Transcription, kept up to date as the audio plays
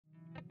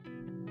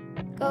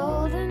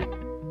golden,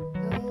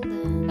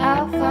 golden.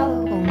 I'll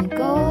follow only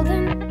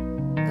golden,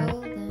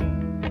 golden,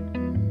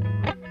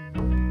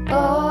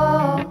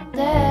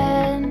 golden,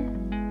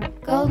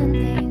 golden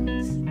things.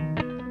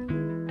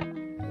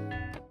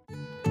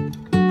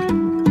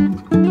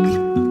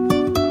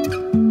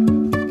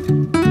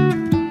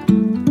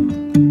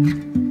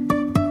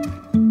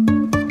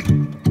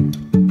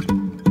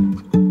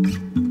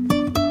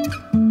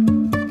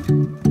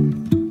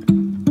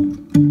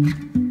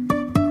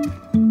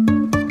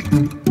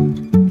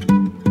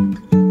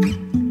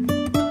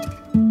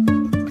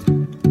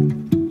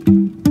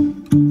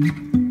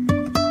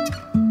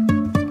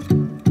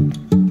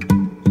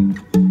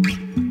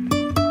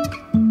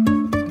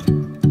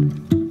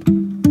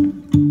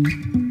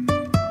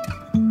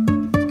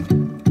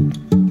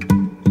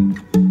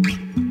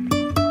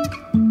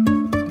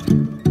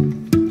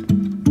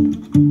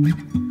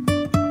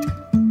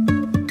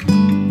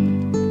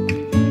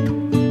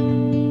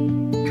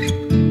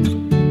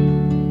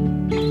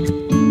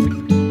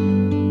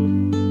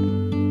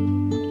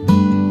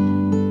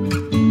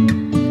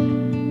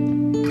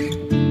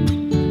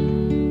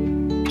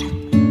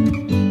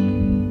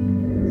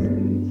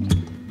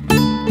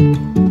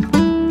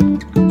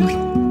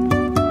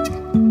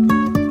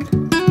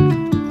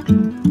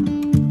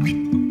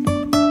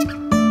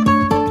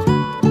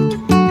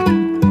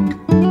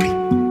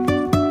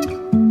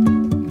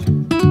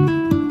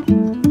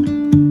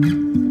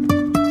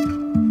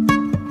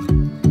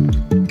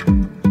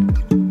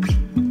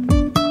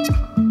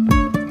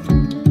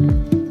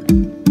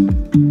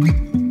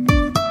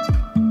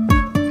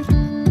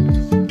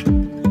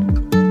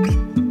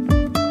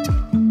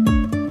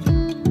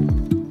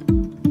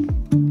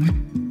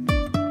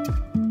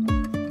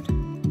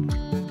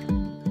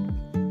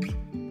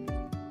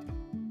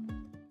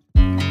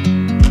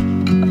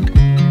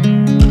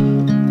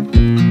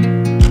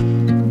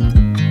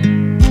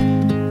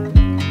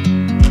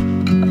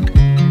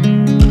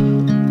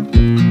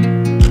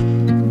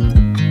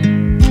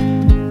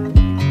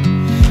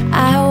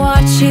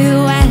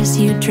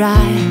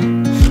 Dry.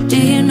 Do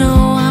you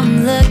know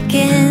I'm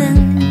looking?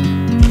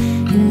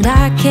 And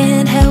I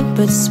can't help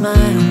but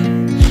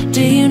smile.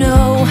 Do you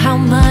know how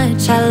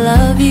much I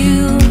love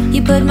you?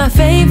 You put my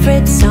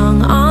favorite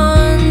song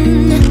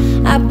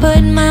on, I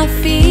put my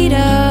feet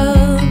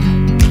up,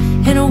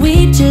 and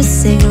we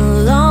just sing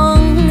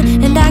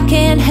along. And I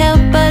can't help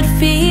but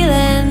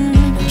feeling,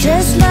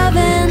 just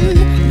loving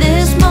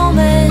this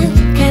moment.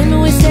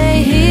 Can we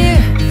stay here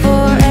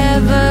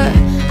forever?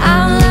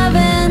 I'm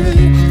loving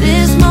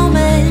this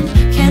moment.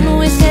 Can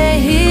we stay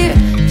here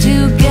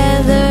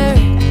together?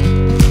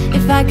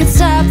 If I could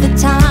stop the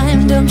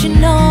time, don't you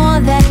know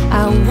that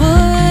I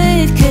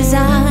would? 'Cause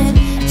I'm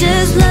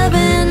just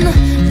loving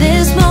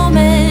this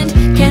moment.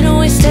 Can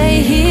we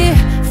stay here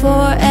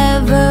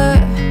forever?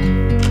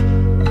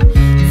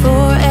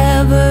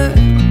 Forever,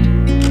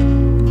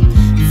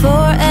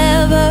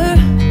 forever,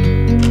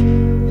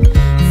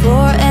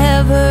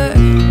 forever.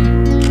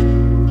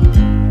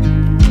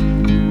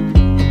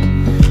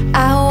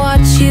 I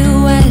watch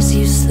you as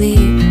you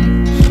sleep.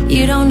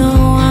 You don't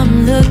know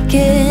I'm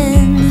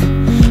looking.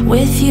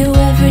 With you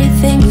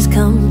everything's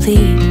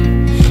complete.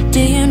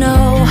 Do you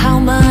know how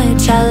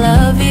much I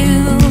love you?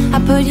 I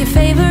put your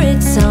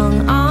favorite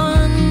song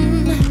on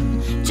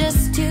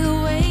just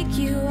to wake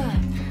you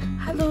up.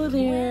 Hello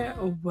there,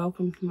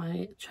 welcome to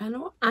my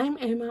channel. I'm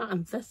Emma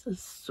and this is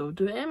Sew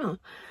Toon Emma.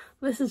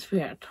 This is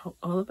where I talk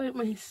all about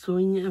my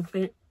sewing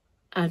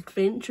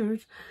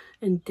adventures,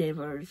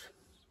 endeavours,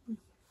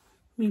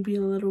 maybe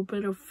a little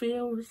bit of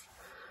fails,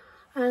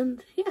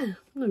 and yeah,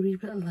 a wee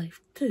bit of life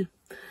too.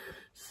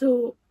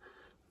 So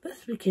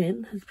this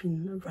weekend has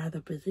been rather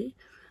busy.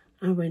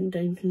 I went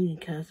down to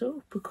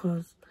Newcastle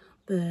because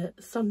the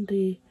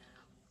Sunday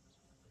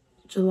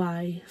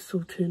July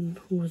Sew Toon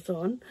was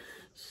on,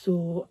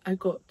 so I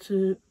got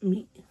to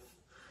meet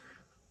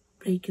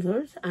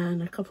regulars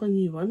and a couple of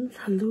new ones.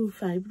 Hello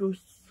Fibro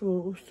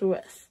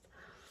Soace.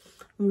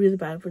 I'm really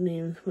bad for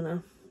names when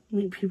I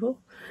meet people.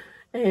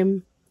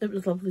 It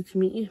was lovely to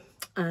meet you,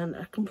 and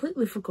I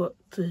completely forgot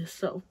to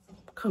sort of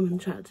come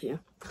and chat to you,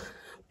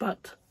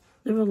 but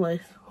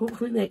nevertheless,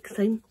 hopefully next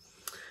time.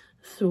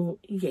 So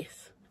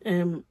yes,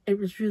 it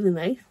was really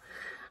nice.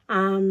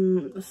 I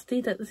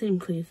stayed at the same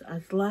place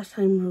as last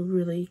time,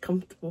 really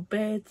comfortable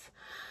beds,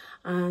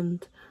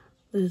 and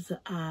there's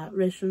a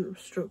restaurant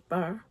stroke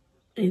bar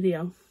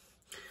area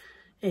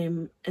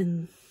in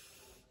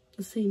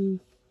the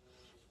same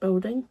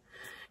building.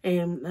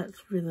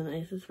 That's really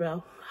nice as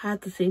well.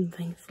 Had the same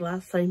things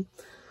last time.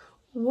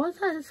 Was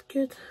it as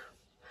good?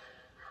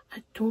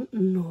 I don't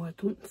know, I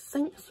don't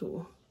think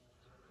so.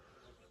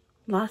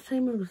 Last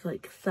time I was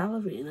like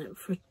salivating it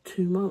for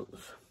 2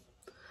 months,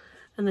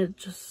 and it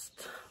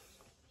just,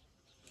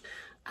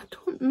 I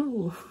don't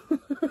know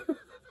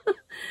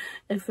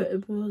if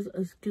it was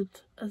as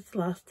good as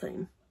last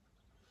time.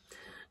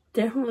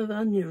 Definitely the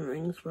onion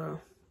rings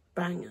were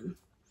banging,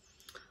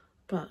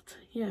 but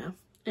yeah.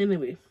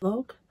 Anyway,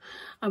 vlog.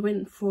 I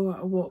went for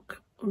a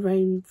walk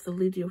around the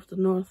Lady of the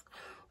North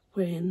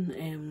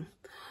when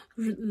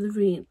the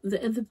rain,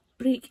 the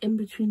break in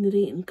between the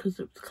rain, because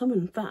it was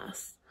coming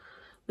fast.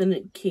 Then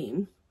it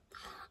came,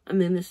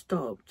 and then it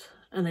stopped,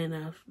 and then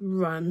I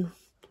ran,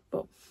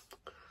 but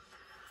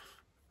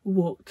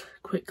walked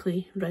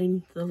quickly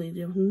round the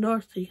Lady of the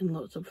North, taking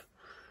lots of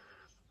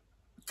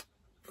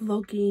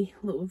vloggy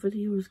little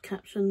videos,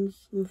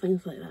 captions and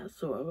things like that.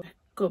 So I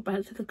got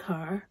back to the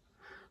car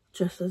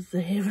just as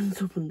the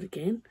heavens opened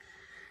again.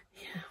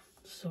 Yeah,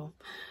 so,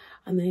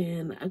 and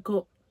then I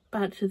got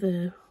back to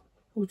the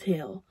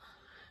hotel,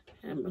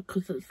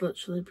 because it's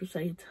literally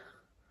beside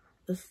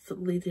this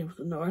Lady of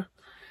the North,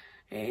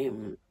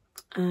 and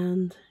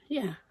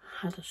yeah,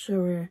 had a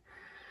shower,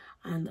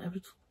 and I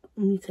was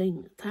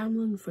meeting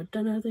Tamlin for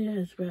dinner there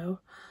as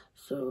well,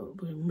 so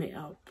we met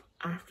up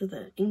after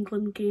the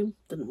England game.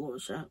 Didn't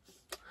watch that.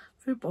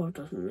 Football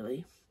doesn't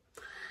really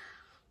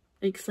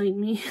excite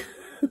me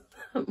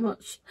that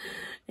much.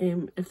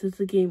 If there's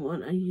a game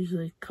on, I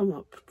usually come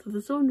up to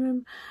the zone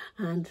room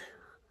and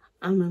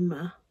I'm in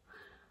my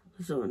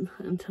zone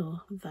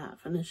until that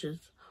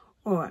finishes,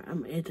 or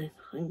I'm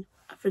editing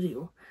a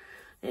video.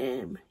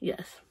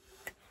 Yes.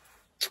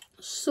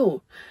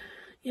 So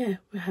yeah,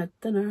 we had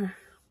dinner.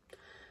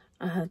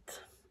 I had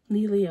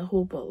nearly a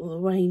whole bottle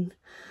of wine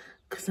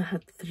because I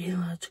had 3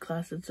 large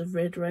glasses of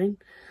red wine.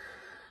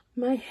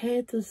 My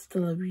head is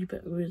still a wee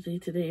bit woozy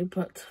today,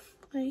 but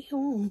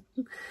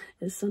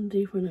it's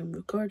Sunday when I'm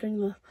recording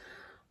this.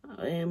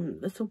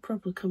 This will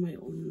probably come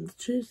out on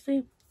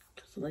Tuesday,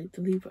 because I like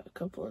to leave it a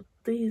couple of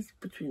days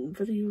between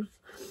videos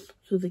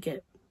so they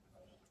get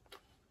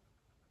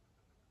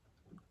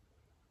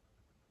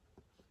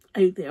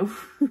out there.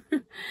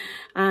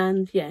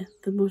 And yeah,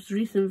 the most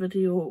recent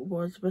video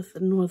was with the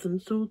Northern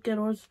Soul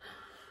Girls.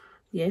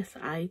 Yes,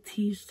 I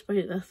teased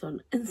about this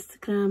on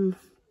Instagram,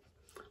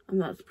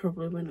 and that's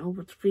probably went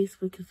over to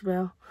Facebook as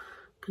well,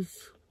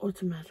 because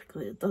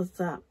automatically it does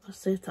that. I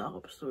set it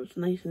up so it's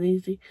nice and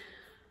easy.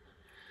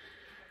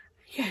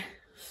 Yeah,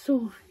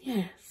 so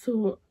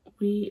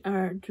we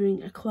are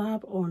doing a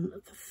collab on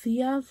the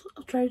Thea's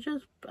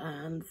trousers,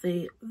 and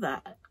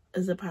that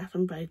is a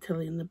pattern by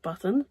Tilly and the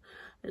Button.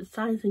 It's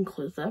size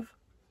inclusive,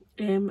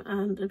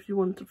 and if you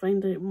want to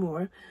find out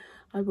more,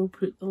 I will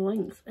put the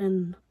links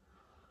in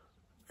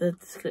the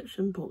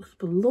description box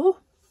below,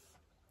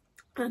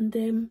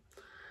 and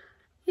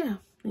yeah,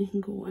 you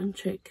can go and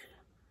check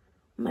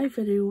my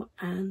video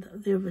and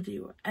their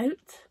video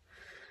out.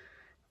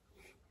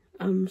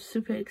 I'm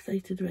super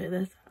excited about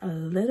this, a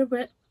little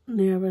bit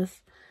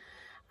nervous,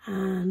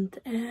 and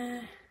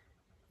yeah,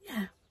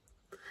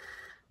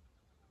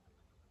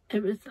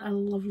 it was a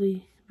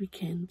lovely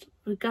weekend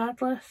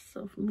regardless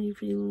of me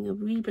feeling a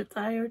wee bit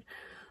tired.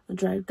 The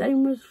drive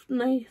down was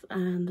nice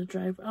and the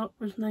drive up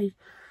was nice.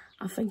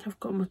 I think I've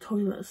got my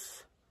toilet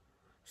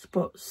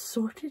spot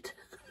sorted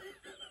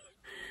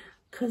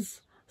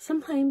because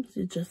sometimes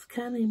you just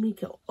can't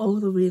make it all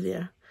the way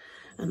there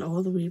and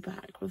all the way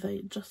back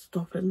without just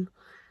stopping,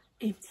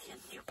 emptying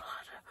your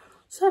bladder.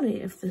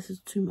 Sorry if this is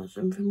too much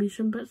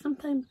information, but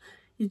sometimes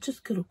you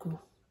just gotta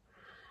go,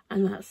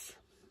 and that's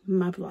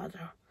my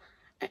bladder.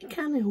 It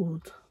can't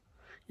hold,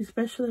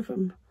 especially if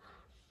I'm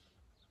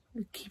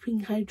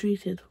keeping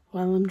hydrated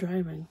while I'm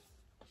driving.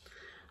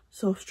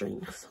 Soft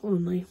drinks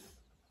only,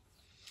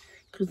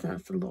 because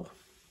that's the law.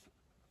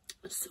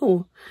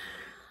 So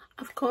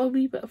I've got a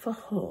wee bit of a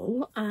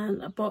haul,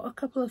 and I bought a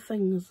couple of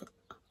things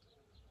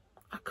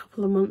a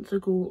couple of months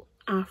ago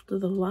after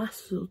the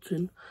last Sew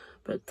Toon,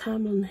 but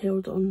Tamlin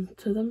held on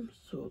to them,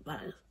 so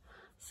that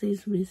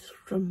saves me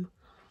from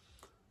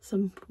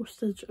some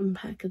postage and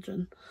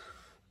packaging.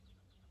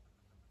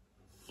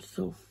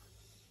 So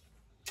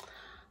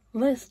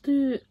let's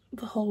do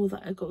the haul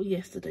that I got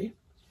yesterday.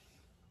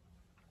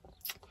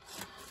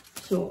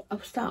 So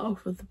I'll start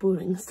off with the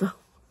boring stuff.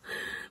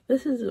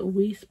 This is a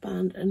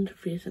waistband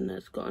interface and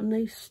it's got a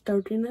nice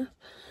sturdiness,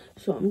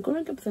 so I'm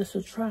going to give this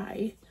a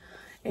try.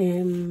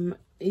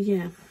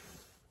 Yeah,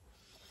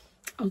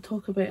 I'll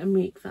talk about a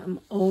make that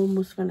I'm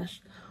almost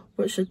finished,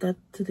 which I did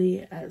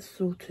today at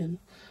Sew Toon.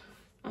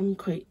 I'm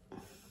quite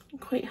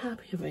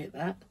happy about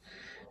that.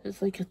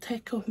 It's like a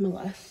tick off my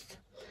list.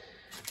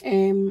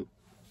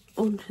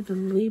 Onto the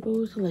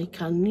labels,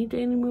 like I need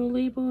any more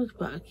labels,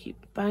 but I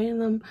keep buying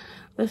them.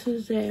 This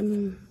is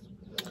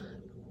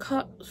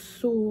Cut,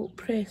 Sew,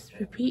 Press,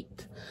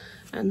 Repeat,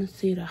 and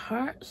Sarah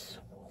Hearts.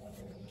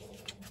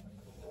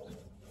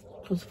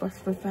 Because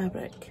first for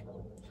fabric.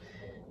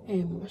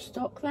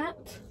 Stock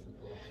that.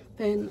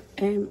 Then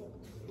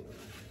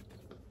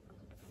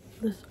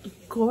this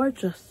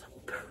gorgeous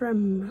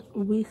prim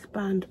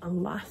waistband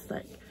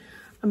elastic.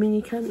 I mean,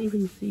 you can't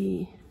even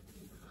see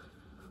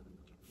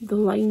the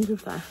lines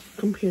of that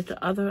compared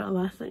to other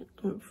elastic.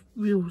 It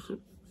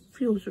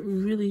feels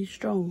really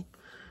strong.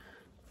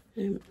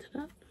 Did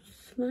I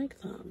snag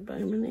that by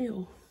my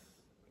nail?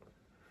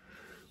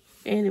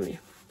 Anyway,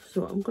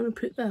 so I'm going to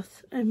put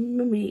this in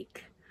my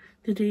make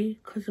today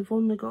because I've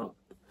only got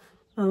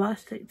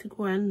elastic to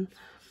go in,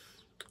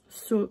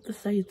 sew up the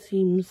side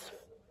seams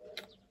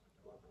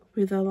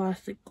where the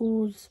elastic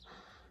goes,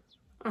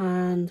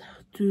 and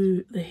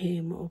do the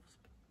hem of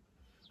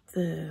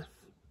the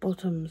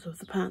bottoms of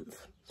the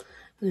pants.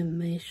 And then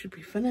they should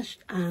be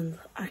finished and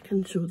I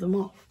can show them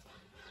off.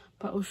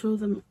 But I'll show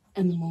them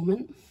in a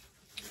moment.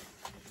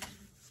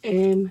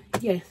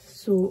 Yes,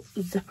 so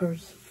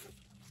zippers.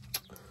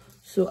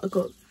 So I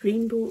got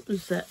rainbow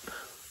zip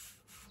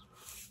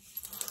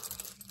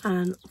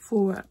and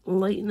 4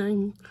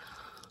 lightning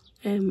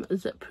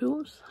zip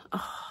pulls.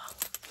 Oh,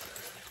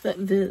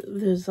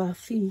 there's a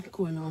theme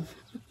going on.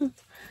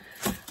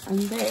 And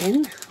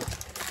then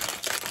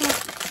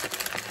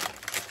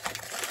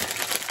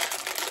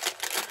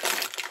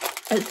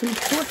it's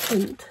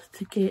important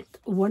to get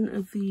one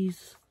of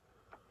these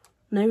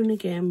now and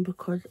again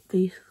because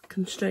they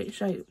can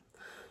stretch out.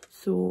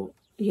 So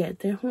yeah,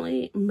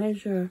 definitely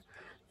measure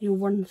your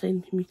 1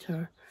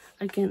 centimetre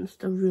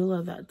against a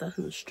ruler that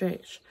doesn't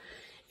stretch,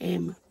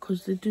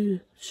 because they do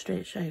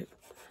stretch out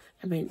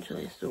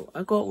eventually. So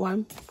I got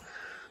one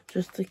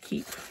just to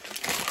keep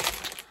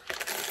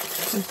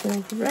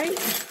myself right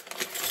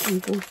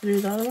and go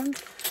through the other one.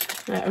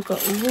 Right, I've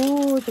got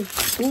loads of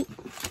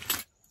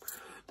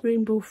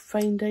rainbow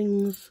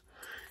findings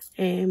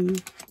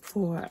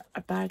for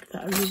a bag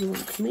that I really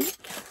want to make.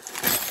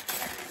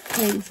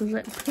 Hence the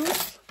zip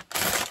pulls.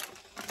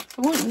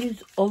 I won't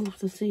use all of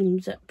the same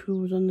zip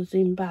pulls on the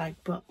same bag,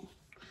 but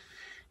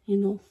you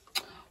know.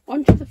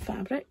 Onto the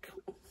fabric.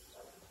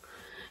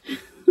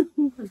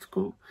 Let's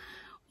go.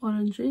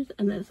 Oranges,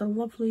 and it's a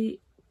lovely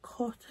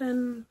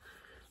cotton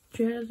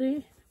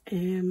jersey.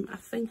 I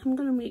think I'm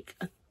gonna make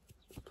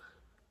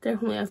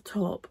definitely a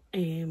top.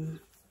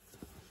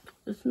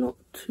 It's not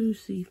too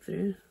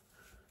see-through,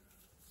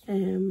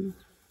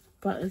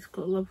 but it's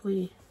got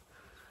lovely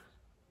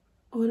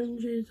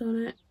oranges on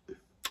it,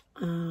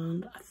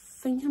 and I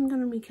think I'm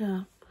gonna make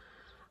a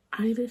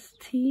iris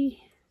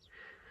tee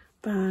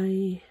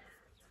by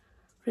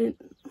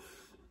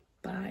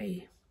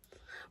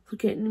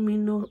Forgetting Me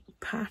No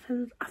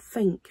Patterns. I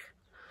think,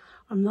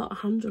 I'm not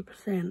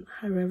 100%.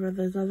 However,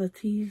 there's other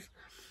tees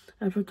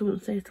if I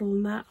don't settle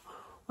on that,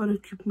 or I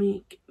could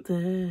make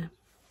the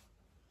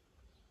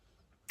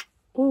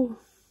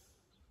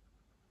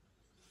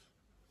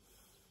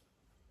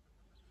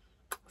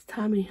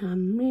Tammy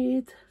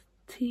Handmade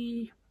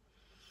tee.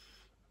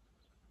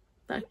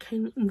 That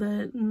kind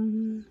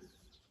the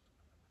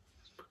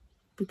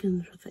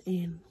begins with the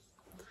N.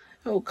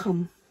 It'll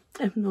come.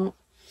 If not,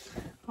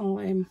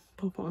 I'll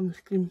pop it on the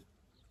screen.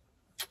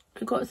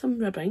 I got some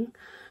ribbing,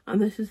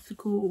 and this is to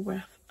go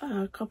with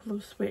a couple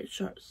of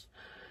sweatshirts.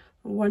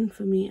 One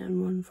for me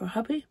and one for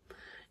hubby.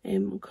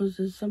 Because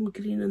there's some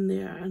green in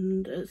there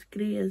and it's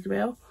grey as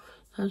well.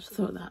 So I just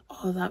thought that,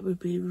 oh, that would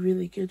be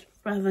really good.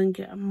 Rather than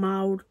get a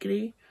mild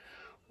grey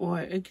or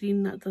a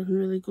green that doesn't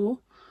really go.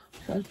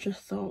 So I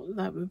just thought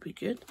that would be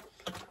good.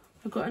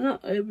 I got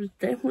another, it was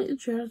definitely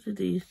jersey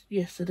days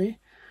yesterday.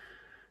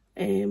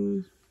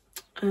 And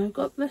I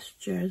got this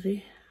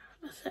jersey.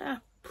 Is it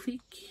a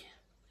pleek,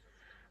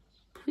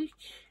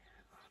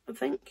 I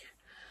think.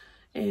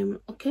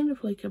 Kind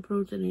of like a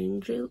broderie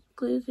and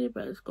glazy,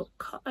 but it's got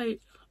cutouts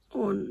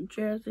on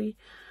jersey,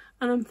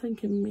 and I'm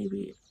thinking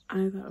maybe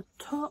either a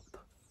top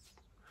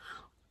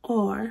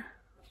or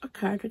a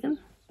cardigan.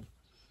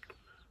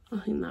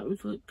 I think that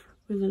would look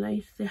really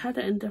nice. They had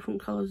it in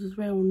different colours as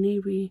well,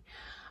 navy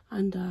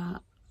and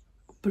a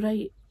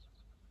bright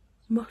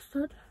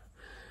mustard.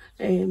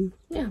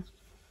 Yeah.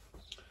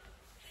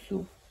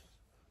 So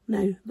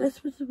now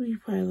this was a wee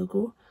while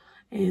ago.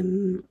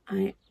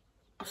 I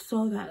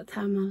saw that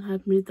Tama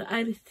had made the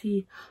iris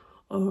tee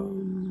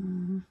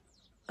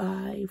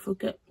by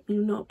Forget Me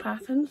Not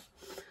Patterns,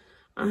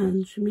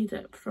 and she made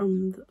it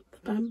from the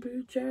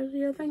bamboo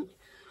jersey, I think.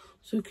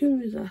 So I couldn't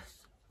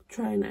resist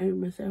trying it out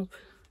myself.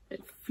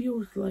 It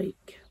feels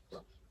like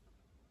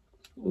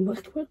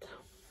liquid.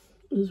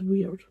 It's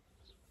weird.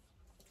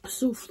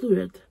 So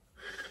fluid.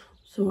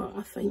 So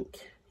I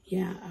think,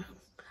 yeah,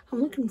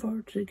 I'm looking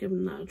forward to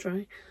giving that a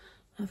try.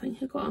 I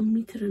think I got 1.5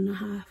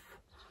 meters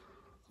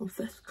of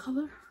this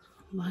colour,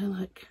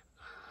 lilac.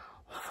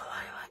 Love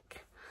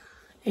lilac.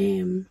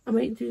 I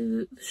might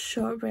do the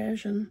short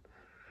version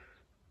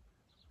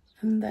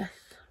and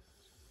this,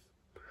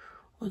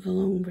 or the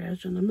long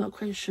version, I'm not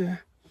quite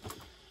sure.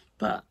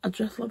 But I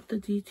just love the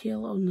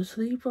detail on the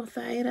sleeve of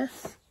the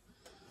iris.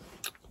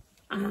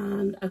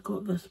 And I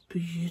got this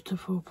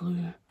beautiful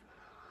blue.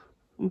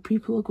 And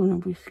people are going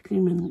to be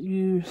screaming,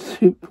 you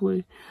soup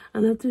blue.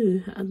 And I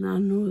do, and I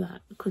know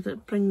that, because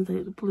it brings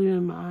out the blue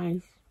in my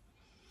eyes.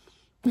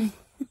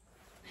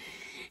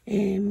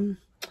 The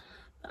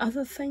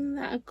other thing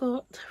that I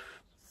got,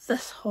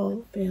 this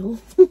haul bell,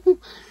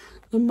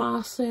 the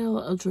Marcel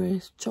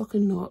address chalk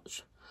and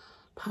notch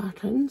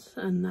patterns,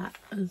 and that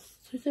is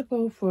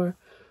suitable for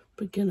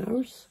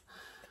beginners.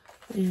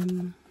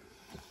 And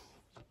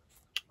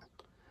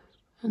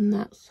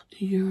that's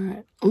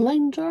your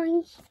line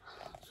drawings.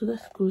 So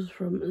this goes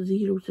from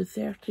 0 to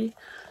 30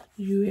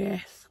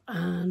 US,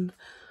 and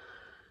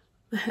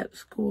the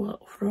hips go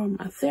from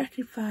a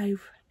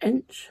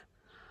 35-inch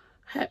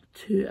hip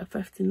to a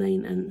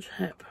 59-inch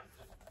hip.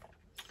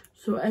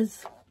 So it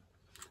is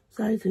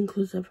size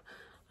inclusive.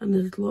 and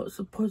there's lots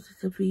of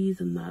positive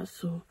E's in that,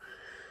 so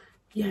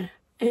yeah.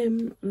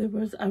 There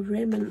was a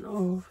remnant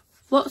of,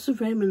 lots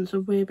of remnants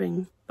of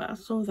webbing, but I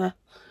saw that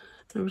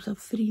there was a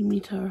 3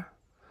 metre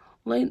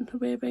length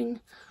of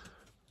webbing,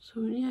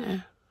 so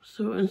yeah.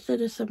 So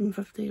instead of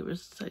 750 it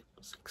was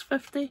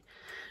 650,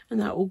 and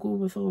that will go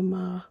with all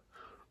my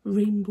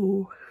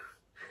rainbow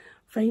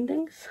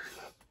findings.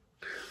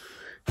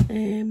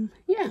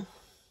 Yeah,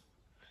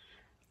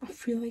 I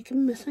feel like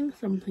I'm missing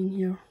something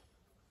here.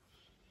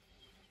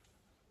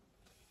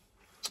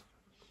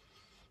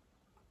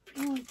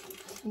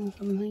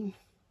 Something.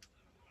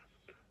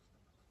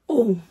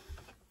 Oh,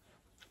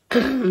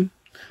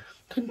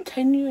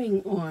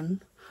 continuing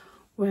on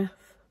with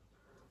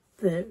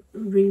the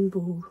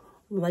rainbow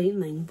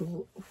lightning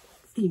bolt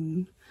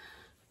theme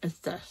is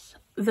this.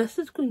 This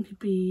is going to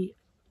be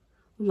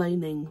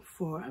lining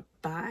for a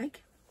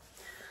bag.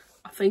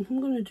 I think I'm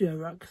going to do a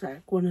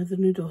rucksack, one of the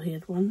noodle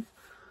head ones,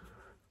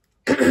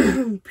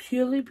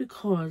 purely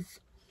because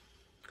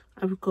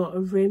I've got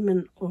a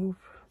remnant of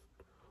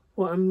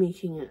what I'm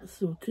making at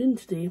Sew Toon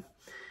today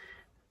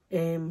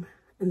in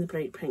the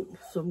bright pink,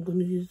 so I'm going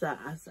to use that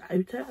as the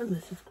outer, and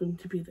this is going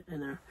to be the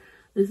inner.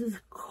 This is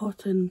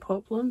cotton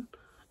poplin,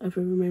 if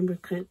I remember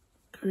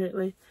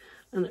correctly,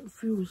 and it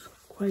feels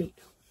quite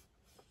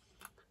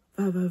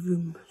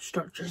va-va-voom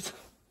structured.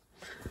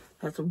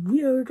 That's a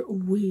weird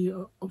way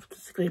of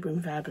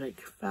describing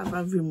fabric,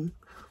 va-va-voom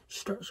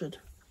structured.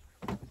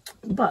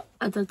 But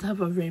I did have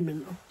a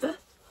remnant of this,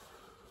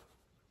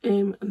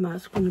 and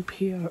that's going to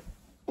pair.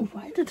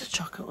 Why did I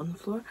chuck it on the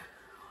floor?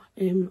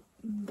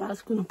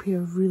 That's going to pair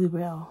really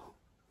well,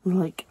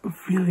 like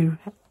really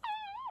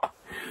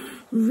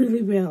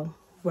well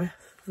with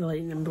the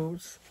lightning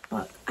bolts.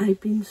 But I've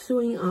been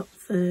sewing up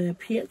the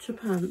Pietras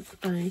pants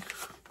by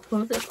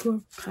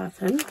Cotton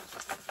pattern,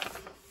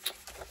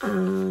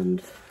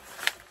 and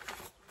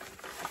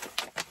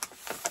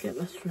get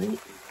this right.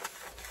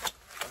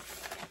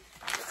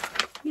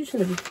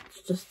 Usually I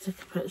just take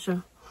a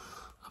picture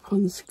up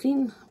on the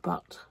screen,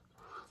 but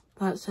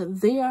that's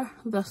it there.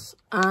 This,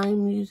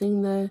 I'm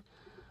using the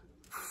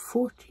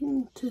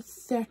 14 to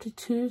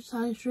 32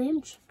 size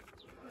range.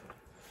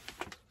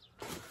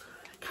 I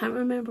can't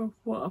remember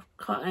what I've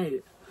cut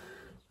out,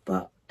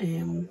 but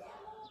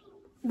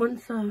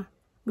once I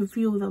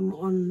reveal them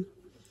on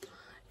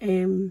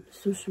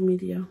social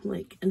media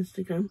like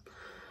Instagram,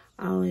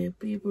 I'll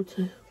be able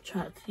to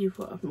chat to you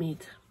what I've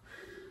made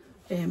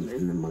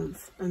in the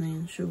month and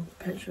then show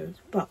pictures.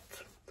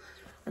 But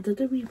I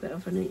did a wee bit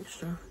of an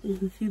extra. You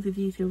can see the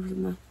details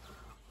in the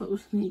little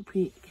sneak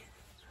peek.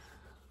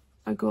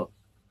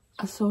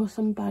 I saw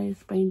some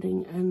bias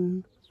binding,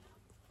 and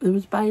there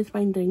was bias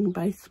binding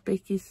by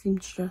Specky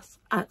Seamstress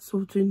at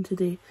Sew Toon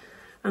today,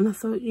 and I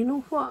thought, you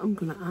know what, I'm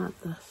going to add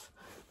this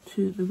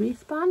to the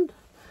waistband.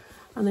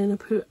 And then I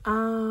put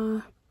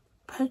a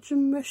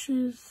Pigeon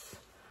Wishes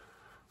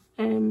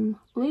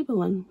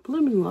label in,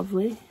 Blooming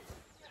Lovely,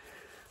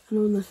 and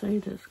on the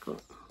side it's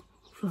got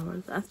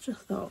flowers. I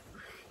just thought,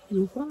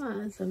 you know what,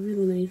 that is a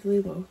really nice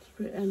label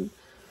to put in.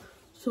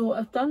 So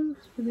I've done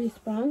the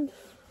waistband.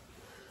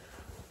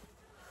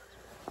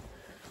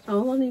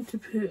 All I need to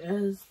put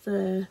is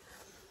the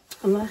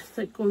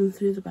elastic going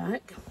through the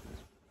back,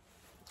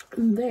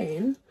 and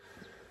then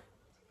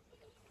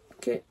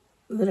get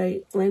the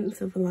right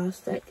length of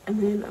elastic,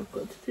 and then I've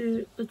got to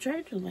do the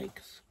trouser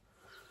legs.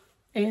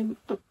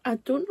 I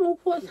don't know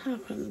what's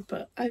happened,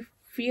 but I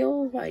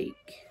feel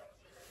like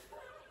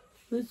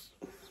there's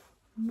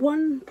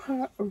one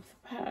part of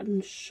the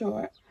pattern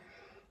short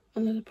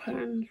and then the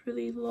pattern's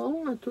really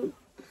long.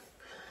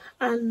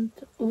 And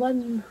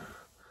Lynn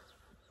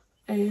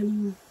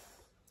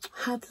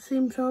had the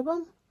same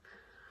problem,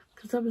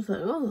 because I was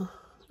like, oh,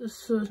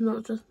 so it's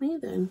not just me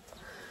then.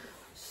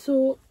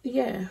 So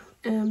yeah,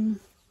 I'm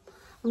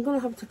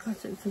gonna have to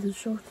cut it to the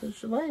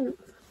shortest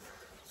length,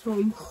 so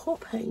I'm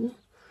hoping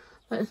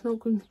that it's not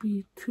going to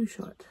be too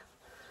short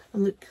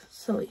and look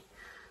silly,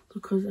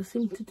 because I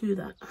seem to do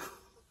that.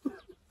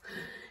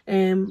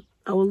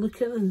 I will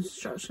look at the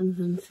instructions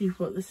and see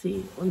what they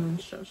say on the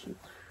instruction,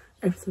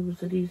 if there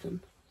was a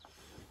reason.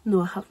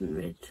 No, I haven't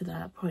read to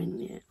that point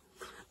yet.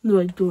 No,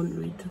 I don't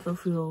read the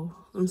full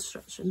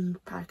instruction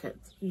packet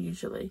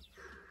usually,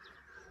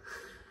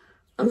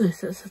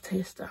 unless it's a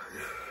tester.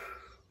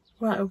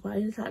 Why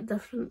is that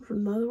different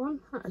from the other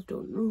one? I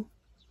don't know.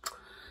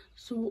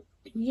 So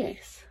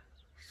yes,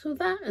 so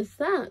that is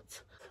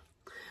that.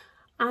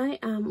 I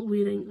am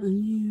wearing the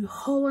new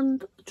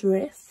Holland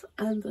dress,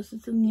 and this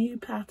is a new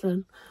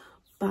pattern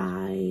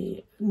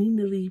by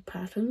Nina Lee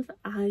Patterns.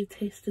 I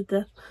tested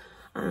this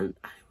and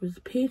I was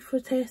paid for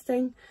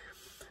testing.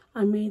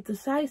 I made the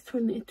size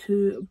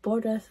 22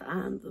 bodice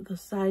and the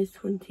size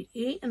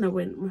 28, and I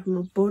went with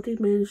my body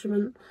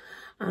measurement,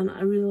 and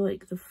I really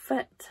like the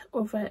fit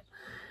of it,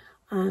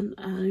 and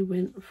I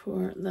went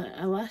for the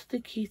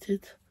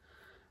elasticated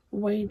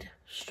wide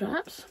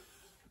straps.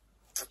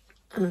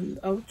 And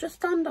I'll just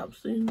stand up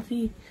so you can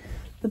see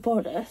the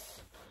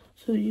bodice.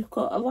 So you've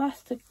got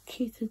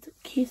elasticated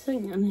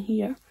casing in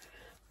here,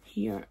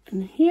 here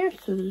and here,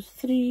 so there's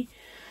 3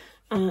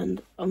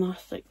 and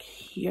elastic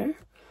here,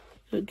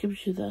 so it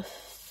gives you this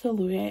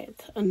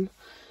silhouette, and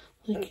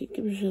like it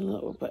gives you a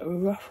little bit of a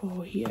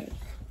ruffle here.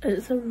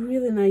 It's a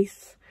really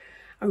nice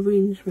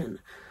arrangement.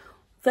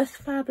 This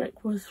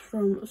fabric was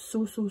from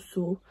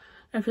Sew.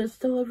 If it's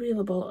still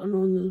available and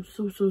on the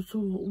Sew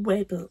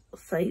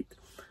website,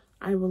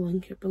 I will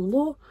link it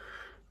below.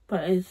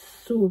 But it's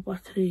so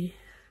buttery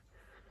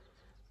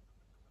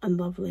and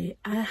lovely.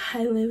 I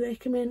highly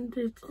recommend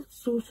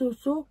Sew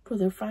for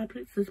their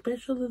fabrics,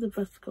 especially the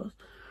viscose.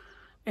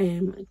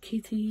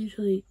 Katie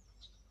usually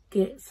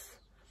gets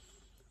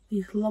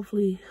these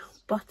lovely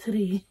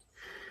buttery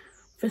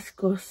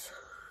viscose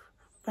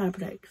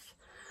fabrics,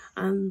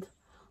 and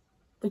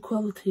the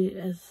quality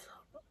is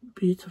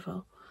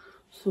beautiful.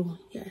 So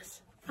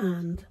yes,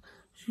 and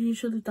she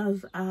usually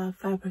does a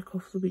fabric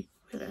of the week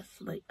where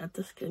it's like a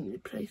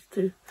discounted price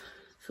too.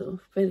 So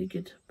very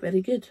good,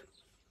 very good.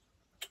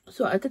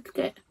 So I did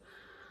get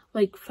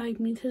like 5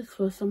 meters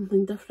for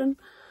something different,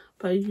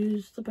 but I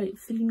used about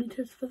 3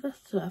 meters for this,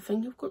 so I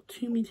think I've got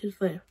 2 meters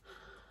left,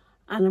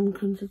 and I'm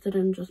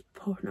considering just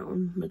popping it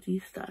on my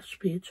de-stash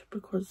page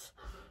because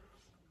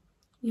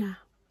yeah,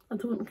 I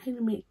don't want to kind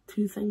of make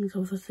 2 things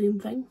of the same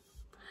thing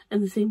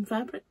in the same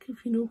fabric,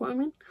 if you know what I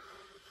mean.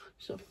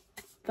 So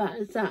that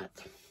is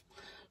that.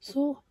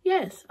 So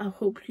yes, I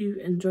hope you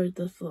enjoyed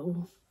this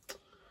little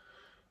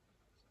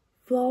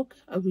vlog,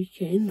 a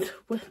weekend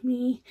with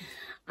me,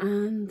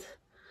 and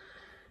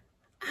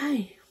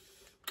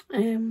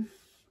I'm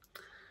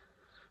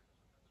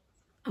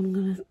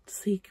gonna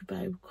say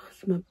goodbye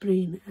because my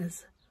brain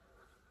is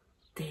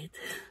dead.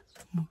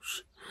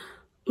 Mush.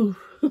 Ooh.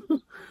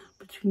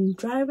 Between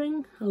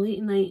driving, a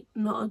late night,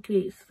 not a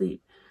great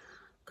sleep,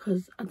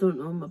 because I don't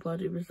know, my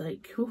body was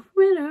like, oh,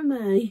 where am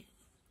I?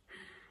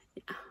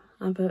 Yeah,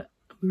 but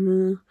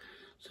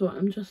so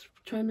I'm just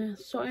trying to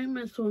sort out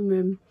my sewing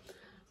room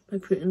by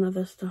putting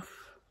other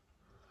stuff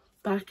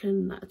back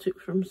in that I took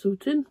from Sew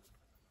Toon,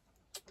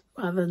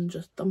 rather than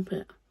just dump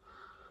it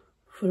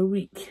for a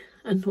week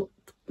and not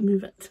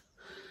move it.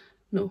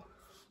 No,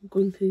 I'm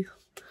going to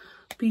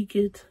be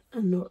good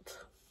and not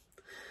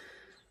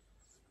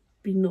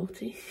be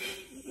naughty.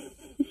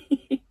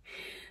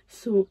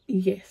 So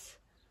yes,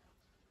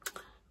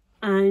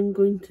 I'm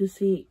going to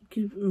say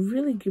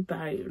really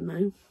goodbye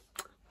now.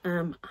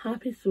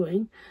 Happy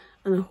sewing,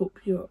 and I hope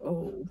you're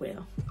all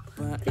well.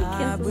 But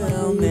I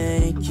will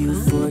make you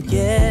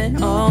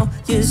forget all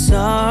your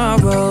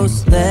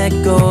sorrows. Let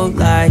go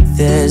like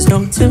there's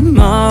no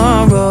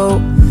tomorrow.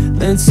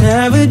 Let's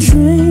have a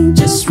drink,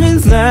 just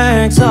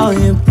relax. All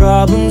your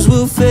problems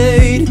will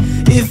fade.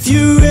 If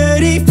you're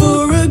ready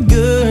for a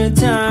good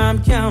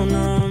time, count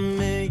on me.